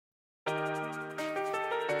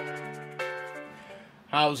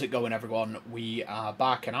How's it going, everyone? We are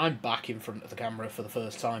back, and I'm back in front of the camera for the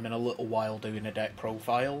first time in a little while doing a deck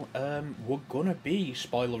profile. We're gonna be,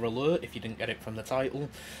 spoiler alert if you didn't get it from the title,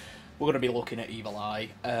 we're gonna be looking at Evil Eye.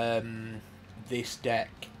 This deck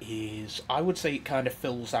is, I would say it kind of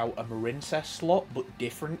fills out a Marincess slot, but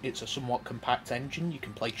different. It's a somewhat compact engine. You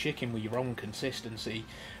can play chicken with your own consistency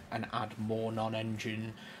and add more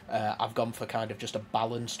non-engine. I've gone for kind of just a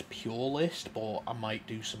balanced pure list, but I might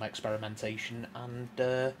do some experimentation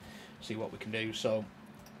and see what we can do. So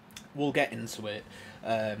we'll get into it.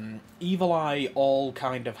 Evil Eye all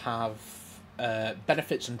kind of have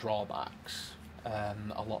benefits and drawbacks.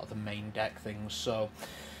 A lot of the main deck things. So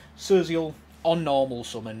Serziel on normal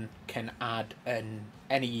summon can add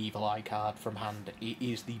any Evil Eye card from hand. It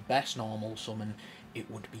is the best normal summon. It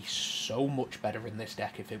would be so much better in this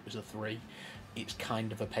deck if it was a 3. It's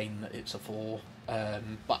kind of a pain that it's a 4,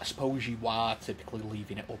 but I suppose you are typically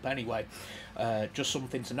leaving it up anyway. Just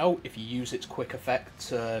something to note, if you use its quick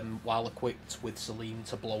effect while equipped with Selene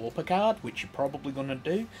to blow up a card, which you're probably going to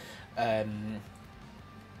do,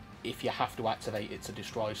 if you have to activate it to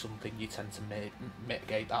destroy something, you tend to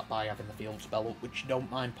mitigate that by having the field spell up, which you don't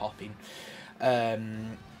mind popping.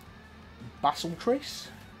 Basiltrice,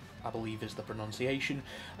 I believe is the pronunciation.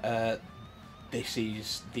 This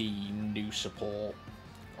is the new support,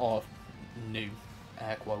 or new,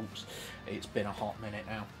 air quotes. It's been a hot minute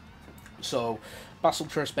now. So,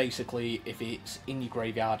 Basiltrice, basically, if it's in your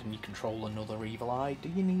graveyard and you control another Evil Eye, do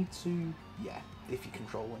you need to? Yeah, if you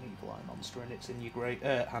control an Evil Eye monster and it's in your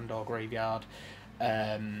hand or graveyard,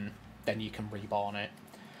 then you can reborn it.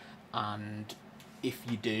 And if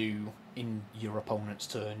you do, in your opponent's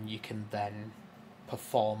turn, you can then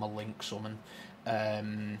perform a link summon.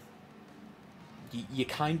 You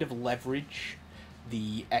kind of leverage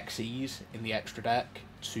the XEs in the extra deck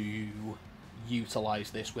to utilise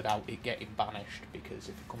this without it getting banished, because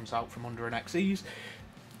if it comes out from under an XEs,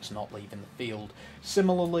 it's not leaving the field.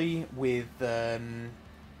 Similarly with...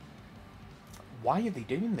 why are they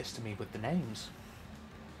doing this to me with the names?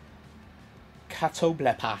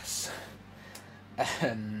 Catoblepas.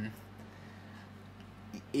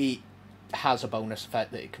 It has a bonus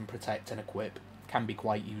effect that it can protect and equip. Can be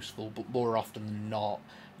quite useful, but more often than not,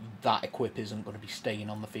 that equip isn't going to be staying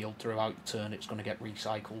on the field throughout the turn. It's going to get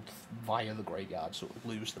recycled via the graveyard, so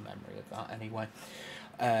it'll lose the memory of that anyway.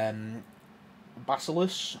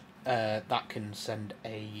 Basilius, that can send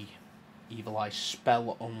a Evil Eye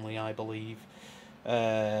spell only, I believe.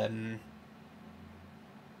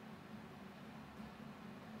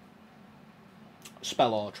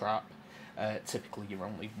 Spell or trap. Typically you're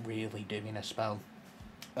only really doing a spell.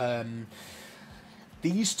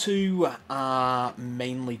 These two are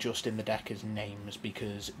mainly just in the deck as names,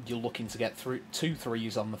 because you're looking to get through 2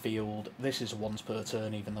 3s on the field. This is once per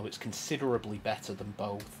turn, even though it's considerably better than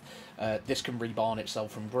both. This can reborn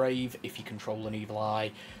itself from grave if you control an Evil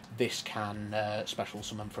Eye. This can special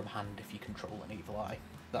summon from hand if you control an Evil Eye.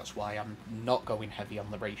 That's why I'm not going heavy on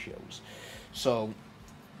the ratios. So,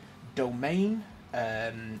 Domain,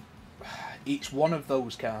 it's one of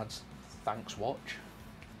those cards. Thanks, watch.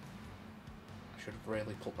 Should have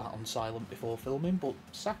really put that on silent before filming, but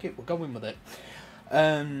sack it, we're going with it.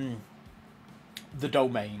 The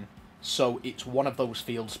Domain. So it's one of those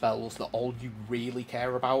field spells that all you really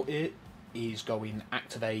care about it is going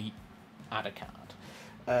activate, add a card.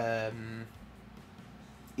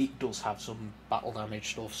 It does have some battle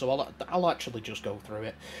damage stuff, so I'll actually just go through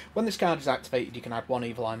it. When this card is activated, you can add 1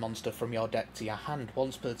 Evil Eye monster from your deck to your hand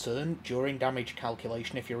once per turn. During damage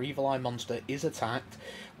calculation, if your Evil Eye monster is attacked,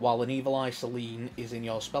 while an Evil Eye Selene is in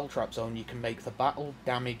your spell trap zone, you can make the battle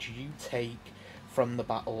damage you take from the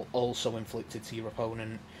battle also inflicted to your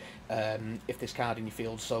opponent. If this card in your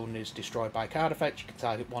field zone is destroyed by a card effect, you can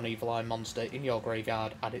target 1 Evil Eye monster in your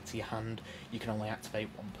graveyard, add it to your hand. You can only activate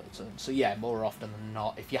 1 per turn. So yeah, more often than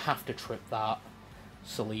not, if you have to trip that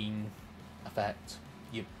Selene effect,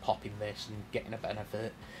 you're popping this and getting a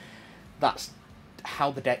benefit. That's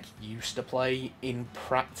how the deck used to play. In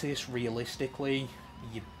practice, realistically,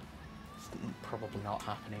 it's probably not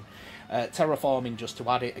happening. Terraforming, just to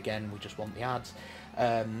add it, again, we just want the ads.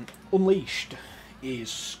 Unleashed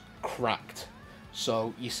is cracked.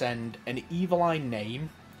 So you send an Evil Eye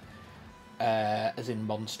name, as in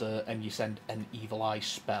monster, and you send an Evil Eye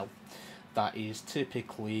spell. That is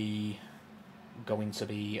typically going to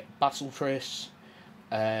be Basiltrice,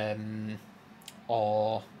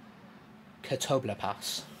 or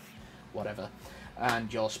Catoblepas, whatever.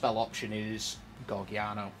 And your spell option is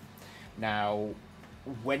Gorgoneio. Now,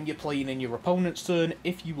 when you're playing in your opponent's turn,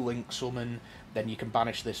 if you link summon, then you can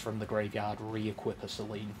banish this from the graveyard, re-equip a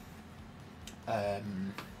Selene.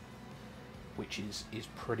 which is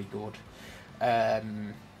pretty good,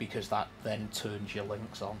 because that then turns your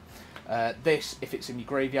links on. This, if it's in your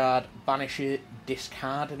graveyard, banish it,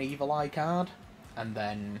 discard an Evil Eye card, and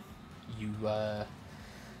then you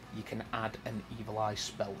can add an Evil Eye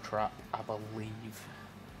spell trap, I believe.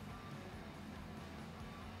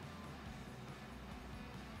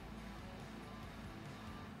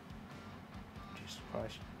 Jesus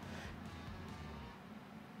Christ.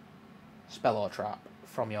 Spell or trap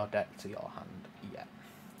from your deck to your hand, yeah.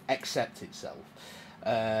 Except itself.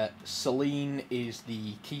 Selene is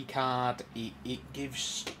the key card. It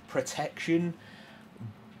gives protection,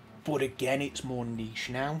 but again, it's more niche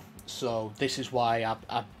now. So this is why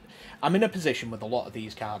I'm in a position with a lot of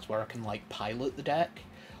these cards where I can like pilot the deck,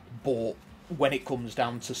 but when it comes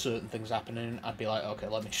down to certain things happening, I'd be like, okay,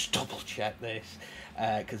 let me just double check this,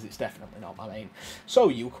 because it's definitely not my main. So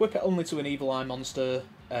you equip it only to an Evil Eye monster,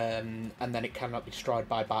 and then it cannot be destroyed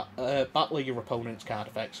by battle your opponent's card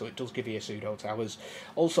effects, so it does give you a pseudo towers.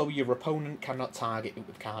 Also, your opponent cannot target it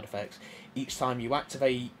with card effects. Each time you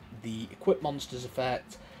activate the equip monster's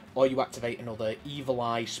effect, or you activate another Evil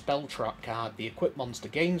Eye spell trap card, the equip monster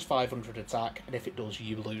gains 500 attack, and if it does,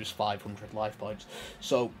 you lose 500 life points.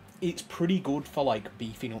 So it's pretty good for like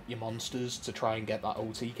beefing up your monsters to try and get that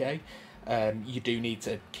OTK. You do need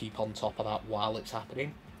to keep on top of that while it's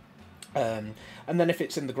happening. And then if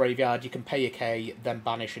it's in the graveyard, you can pay a K, then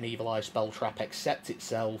banish an Evil Eye spell trap, accept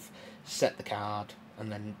itself, set the card,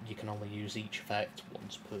 and then you can only use each effect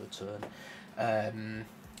once per turn.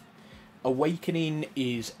 Awakening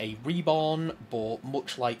is a reborn, but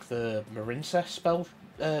much like the Marincess spell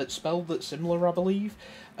that's similar, I believe,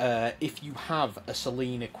 if you have a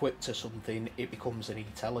Selene equipped to something, it becomes an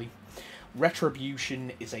E-Telly.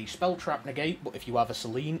 Retribution is a spell trap negate, but if you have a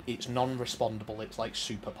Selene, it's non-respondable. It's like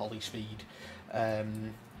super poly speed.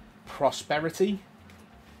 Prosperity,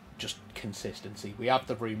 just consistency. We have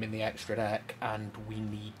the room in the extra deck, and we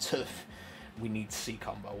need to see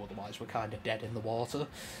combo, otherwise we're kind of dead in the water.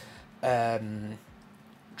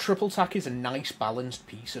 Triple Tack is a nice balanced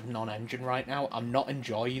piece of non-engine right now. I'm not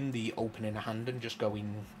enjoying the opening a hand and just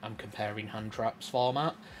going, I'm comparing hand traps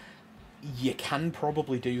format. You can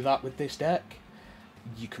probably do that with this deck.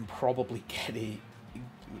 You can probably get it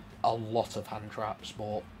a lot of hand traps,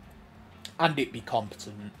 and it be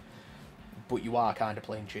competent, but you are kind of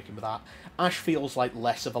playing chicken with that. Ash feels like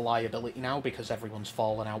less of a liability now because everyone's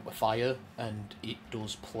fallen out with fire, and it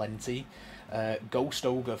does plenty. Ghost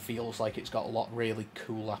Ogre feels like it's got a lot really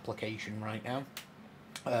cool application right now.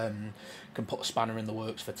 Can put a spanner in the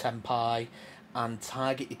works for Tempai, and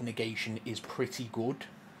targeted negation is pretty good.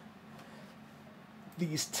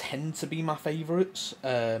 These tend to be my favourites.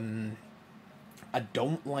 I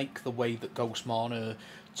don't like the way that Ghost Mourner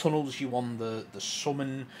tunnels you on the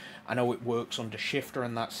summon. I know it works under Shifter,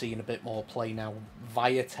 and that's seeing a bit more play now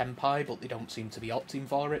via Tempai, but they don't seem to be opting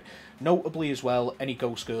for it. Notably as well, any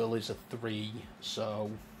Ghost Girl is a 3,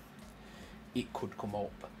 so it could come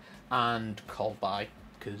up. And Call By,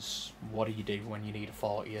 because what do you do when you need a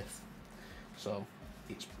 40th? So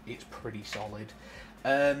it's pretty solid.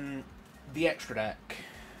 The extra deck.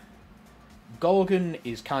 Gorgon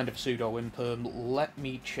is kind of pseudo-imperm. Let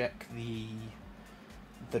me check the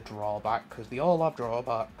drawback, because they all have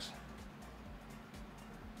drawbacks.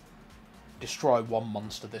 Destroy one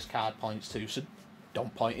monster this card points to, so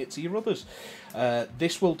don't point it to your others.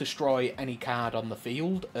 This will destroy any card on the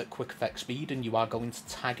field at quick effect speed, and you are going to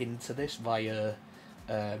tag into this via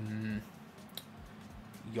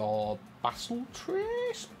your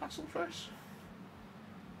Basiltrice?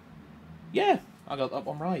 Yeah, I got that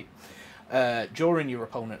one right. During your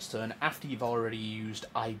opponent's turn, after you've already used,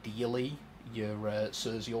 ideally, your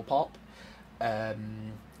Serziel pop,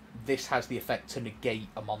 this has the effect to negate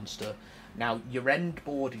a monster. Now, your end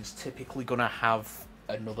board is typically going to have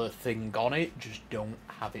another thing on it, just don't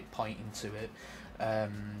have it pointing to it.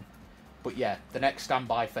 But yeah, the next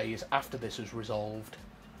standby phase, after this is resolved,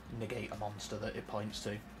 negate a monster that it points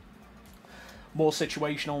to. More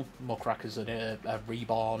situational, Muckraker's a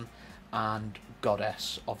reborn, and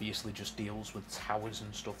Goddess obviously just deals with towers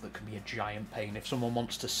and stuff that can be a giant pain. If someone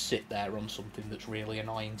wants to sit there on something that's really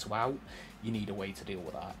annoying to out, you need a way to deal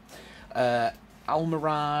with that.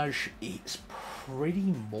 Almirage, it's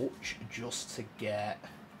pretty much just to get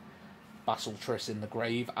Basiltrice in the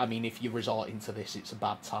grave. I mean, if you're resorting to this, it's a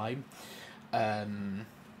bad time.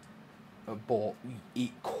 But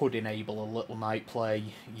it could enable a little night play.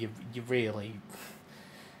 You really...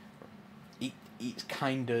 It's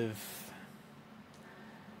kind of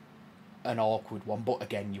an awkward one, but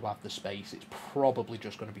again, you have the space. It's probably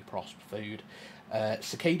just going to be Prosper Food.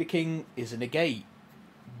 Cicada King is a negate,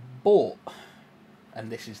 but and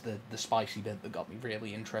this is the spicy bit that got me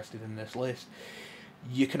really interested in this list,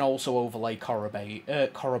 you can also overlay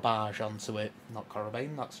Corebage onto it. Not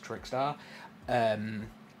Corebane, that's Trickstar,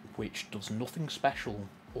 which does nothing special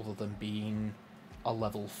other than being a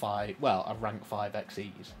level 5, well, a rank 5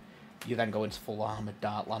 XEs. You then go into full armoured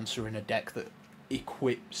Dart Lancer in a deck that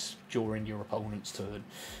equips during your opponent's turn.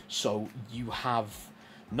 So you have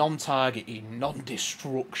non-targeting,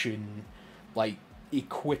 non-destruction, like,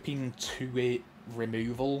 equipping to it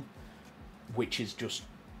removal, which is just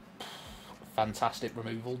fantastic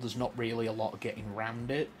removal. There's not really a lot of getting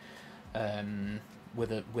around it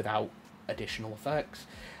without additional effects.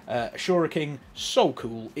 Ashura King, so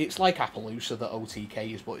cool. It's like Appaloosa that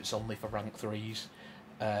OTKs, but it's only for rank 3s.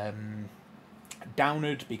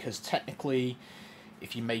 Downerd, because technically,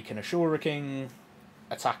 if you make an Ashura King,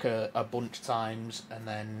 attack a bunch of times, and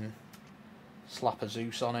then slap a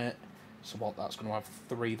Zeus on it, so what, that's going to have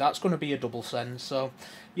 3. That's going to be a double send, so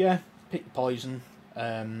yeah, pick your poison.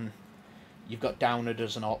 You've got Downerd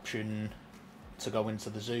as an option to go into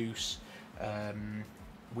the Zeus.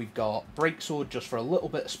 We've got Breaksword just for a little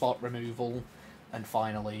bit of spot removal. And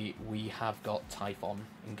finally, we have got TY-PHON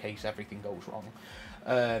in case everything goes wrong.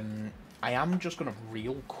 I am just going to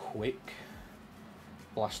real quick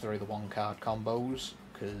blast through the 1-card combos,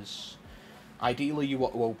 because ideally you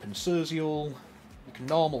want to open Serziel, you can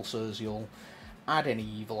normal Serziel, add any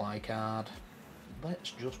Evil Eye card.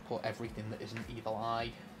 Let's just put everything that isn't Evil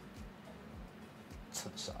Eye to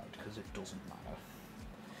the side, because it doesn't matter.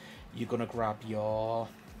 You're going to grab your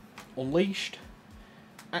Unleashed,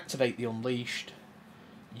 activate the Unleashed,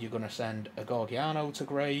 you're going to send a Gorgoneio to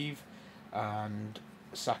grave, and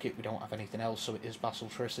sack it. We don't have anything else, so it is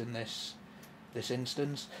Basiltrice in this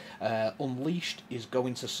instance. Unleashed is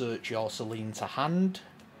going to search your Selene to hand,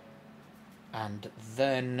 and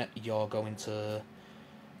then you're going to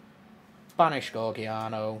banish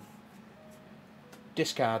Gorgoneio,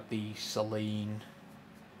 discard the Selene,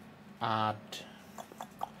 add...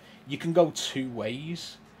 You can go 2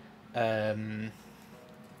 ways, because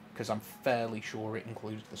I'm fairly sure it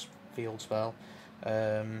includes the field spell.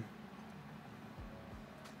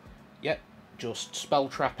 Yep, just spell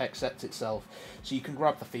trap accept itself. So you can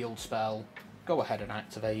grab the field spell, go ahead and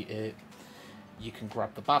activate it. You can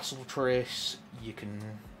grab the Basiltrice, you can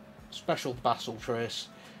special the Basiltrice,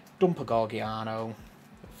 dump a Gorgoneio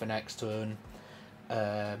for next turn,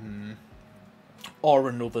 or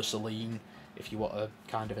another Selene if you want to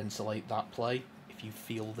kind of insulate that play, if you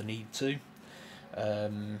feel the need to.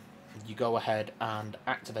 You go ahead and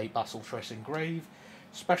activate Basiltrice in grave,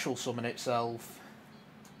 special summon itself,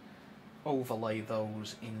 overlay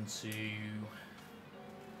those into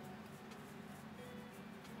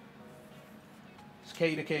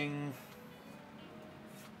Cicada King,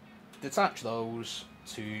 detach those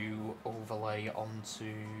to overlay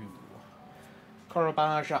onto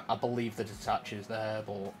Corebage. I believe the detach is there,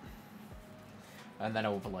 but... and then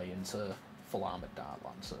overlay into full armoured Dart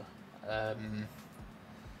Lancer.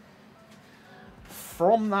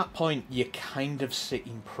 From that point, you're kind of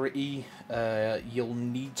sitting pretty. You'll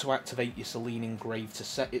need to activate your Selene in grave to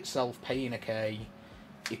set itself, pay in a K,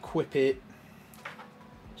 equip it.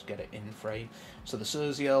 Let's get it in frame. So the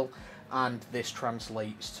Serziel, and this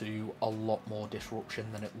translates to a lot more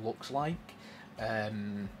disruption than it looks like.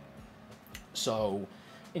 So,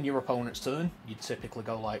 in your opponent's turn, you'd typically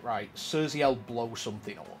go like, right, Serziel, blow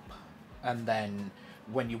something up. And then,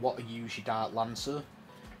 when you want to use your Dart Lancer,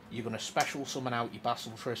 you're going to special summon out your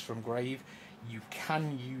Basiltrice from grave. You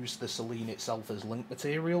can use the Selene itself as link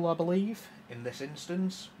material, I believe, in this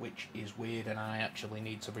instance, which is weird, and I actually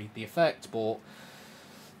need to read the effect, but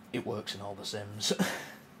it works in all the Sims.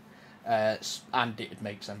 And it'd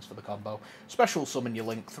make sense for the combo. Special summon your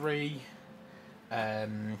link 3,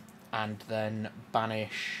 and then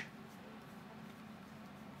banish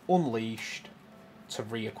Unleashed to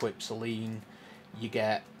re-equip Selene. You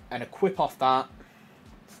get an equip off that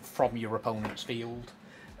from your opponent's field,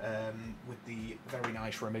 with the very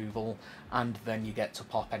nice removal, and then you get to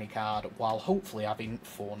pop any card while hopefully having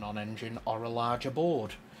 4 non-engine or a larger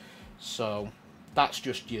board. So that's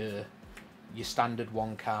just your standard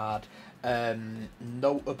 1 card.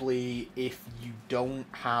 Notably, if you don't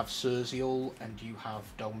have Serziel and you have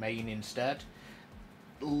Domain instead,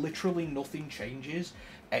 literally nothing changes,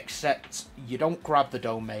 except you don't grab the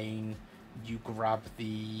Domain, you grab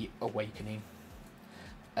the Awakening.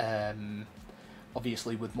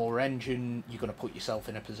 Obviously, with more engine, you're going to put yourself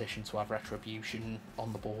in a position to have Retribution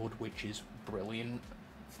on the board, which is brilliant.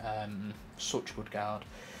 Such good card.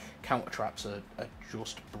 Counter traps are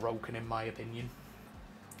just broken, in my opinion,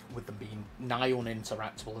 with them being nigh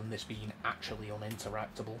uninteractable and this being actually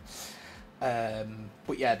uninteractable.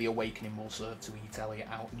 But yeah, the Awakening will serve to eat Elliot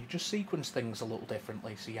out, and you just sequence things a little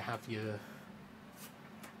differently. So you have your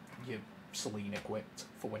Selene equipped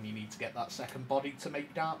for when you need to get that second body to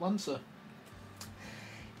make Dark Lancer.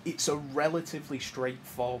 It's a relatively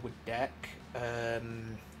straightforward deck.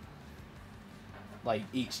 Like,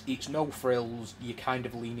 it's no frills. You're kind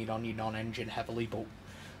of leaning on your non-engine heavily, but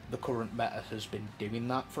the current meta has been doing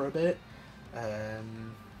that for a bit.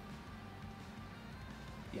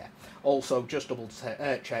 Yeah. Also, just double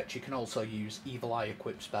check, you can also use Evil Eye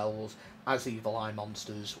equipped spells as Evil Eye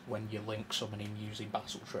monsters when you link summoning using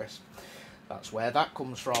Basiltrice. That's where that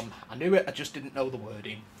comes from. I knew it, I just didn't know the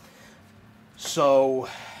wording. So,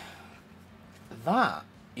 that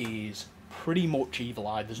is pretty much Evil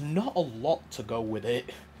Eye. There's not a lot to go with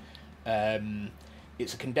it.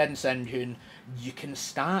 It's a condensed engine. You can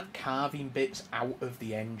start carving bits out of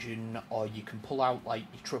the engine, or you can pull out like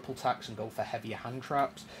your triple tacks and go for heavier hand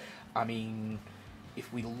traps. I mean,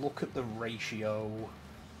 if we look at the ratio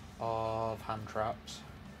of hand traps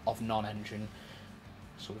of non-engine,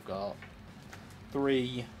 so we've got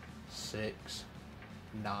 3, 6,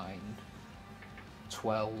 9,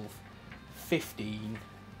 12, 15,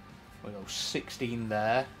 we go 16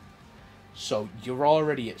 there, so you're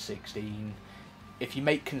already at 16. If you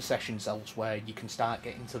make concessions elsewhere, you can start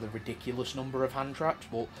getting to the ridiculous number of hand traps,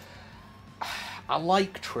 but I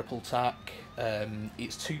like triple tack.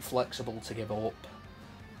 It's too flexible to give up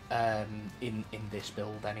in this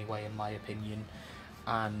build anyway, in my opinion,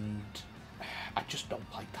 and I just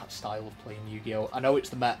don't like that style of playing Yu-Gi-Oh! I know it's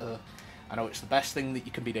the meta, I know it's the best thing that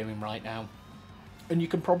you can be doing right now, and you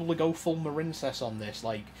can probably go full Marincess on this.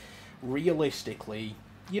 Like, realistically,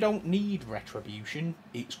 you don't need Retribution,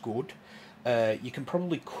 it's good. You can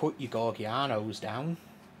probably cut your Gorgianos down,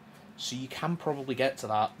 so you can probably get to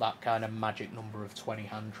that kind of magic number of 20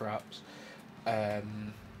 hand traps.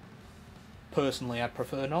 Personally, I'd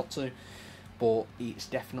prefer not to, but it's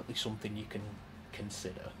definitely something you can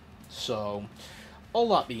consider. So, all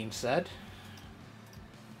that being said,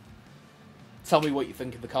 tell me what you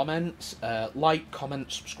think in the comments. Like,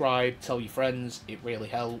 comment, subscribe, tell your friends, it really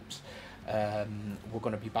helps. We're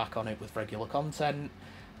going to be back on it with regular content.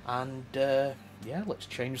 And, yeah, let's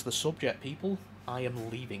change the subject, people. I am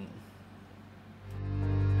leaving.